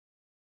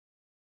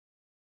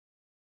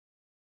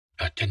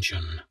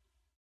Attention!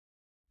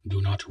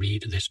 Do not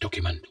read this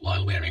document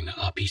while wearing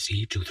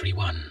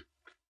RPC-231.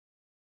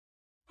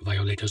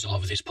 Violators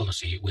of this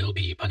policy will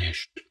be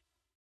punished.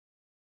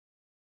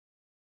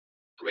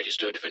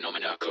 Registered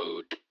Phenomena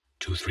Code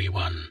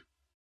 231.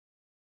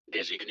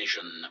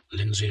 Designation: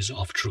 Lenses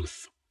of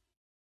Truth.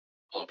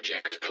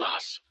 Object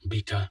Class: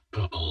 Beta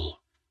Purple.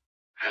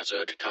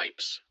 Hazard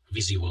Types: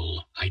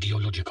 Visual,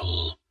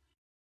 Ideological.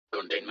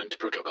 Containment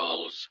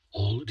Protocols: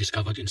 all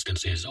discovered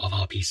instances of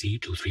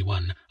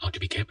RPC-231 are to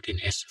be kept in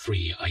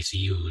S3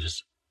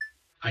 ICUs.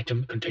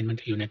 Item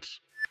Containment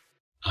Units: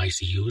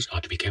 ICUs are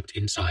to be kept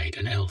inside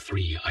an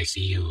L3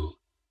 ICU,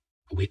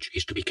 which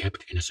is to be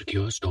kept in a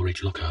secure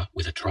storage locker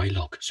with a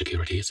tri-lock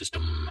security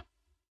system.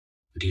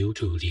 Due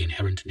to the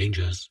inherent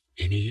dangers,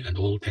 any and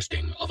all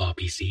testing of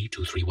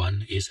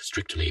RPC-231 is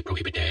strictly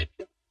prohibited.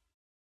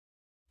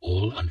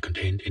 All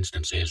uncontained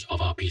instances of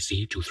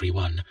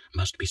RPC-231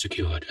 must be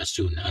secured as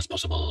soon as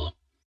possible.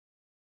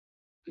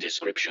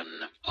 Description: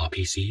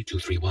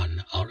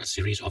 RPC-231 are a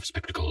series of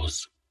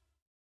spectacles.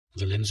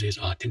 The lenses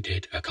are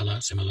tinted a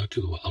color similar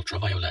to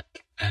ultraviolet,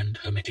 and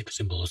hermetic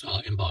symbols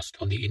are embossed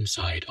on the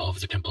inside of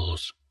the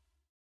temples.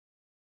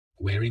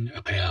 Wearing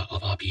a pair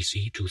of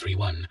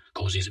RPC-231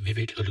 causes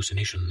vivid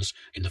hallucinations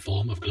in the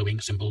form of glowing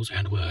symbols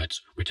and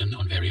words written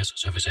on various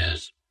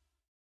surfaces.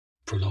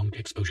 Prolonged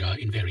exposure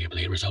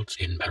invariably results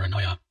in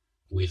paranoia,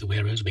 with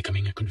wearers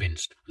becoming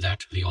convinced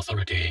that the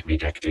authority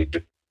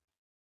detected.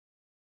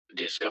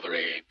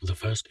 Discovery: the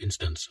first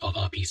instance of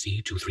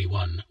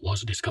RPC-231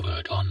 was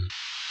discovered on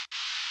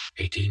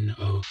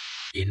 18-0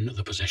 in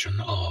the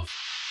possession of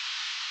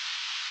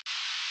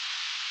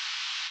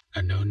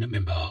a known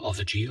member of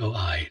the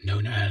GOI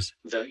known as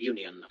the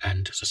Union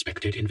and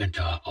suspected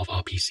inventor of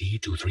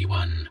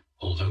RPC-231,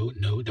 although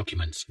no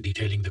documents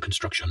detailing the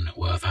construction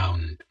were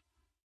found.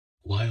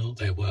 While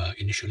there were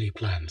initially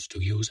plans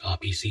to use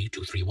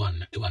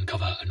RPC-231 to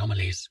uncover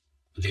anomalies,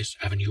 this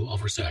avenue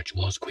of research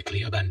was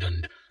quickly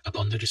abandoned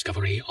upon the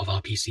discovery of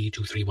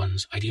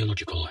RPC-231's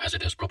ideological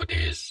hazardous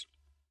properties.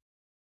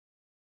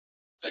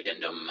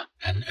 Addendum: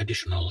 an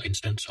additional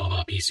instance of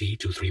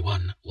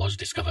RPC-231 was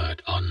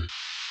discovered on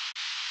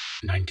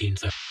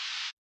 19th.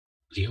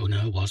 The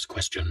owner was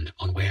questioned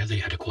on where they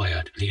had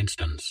acquired the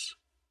instance,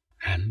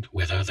 and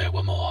whether there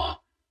were more.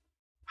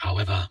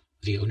 However,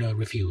 the owner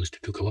refused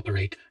to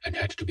cooperate and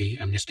had to be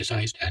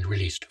amnesticized and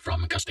released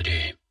from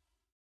custody.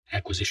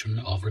 Acquisition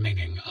of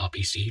remaining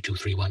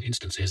RPC-231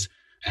 instances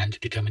and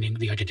determining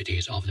the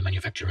identities of the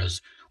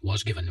manufacturers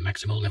was given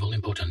maximal level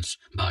importance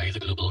by the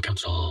Global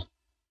Council,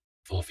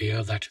 for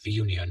fear that the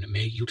Union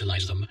may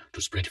utilize them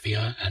to spread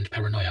fear and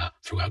paranoia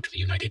throughout the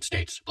United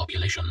States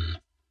population.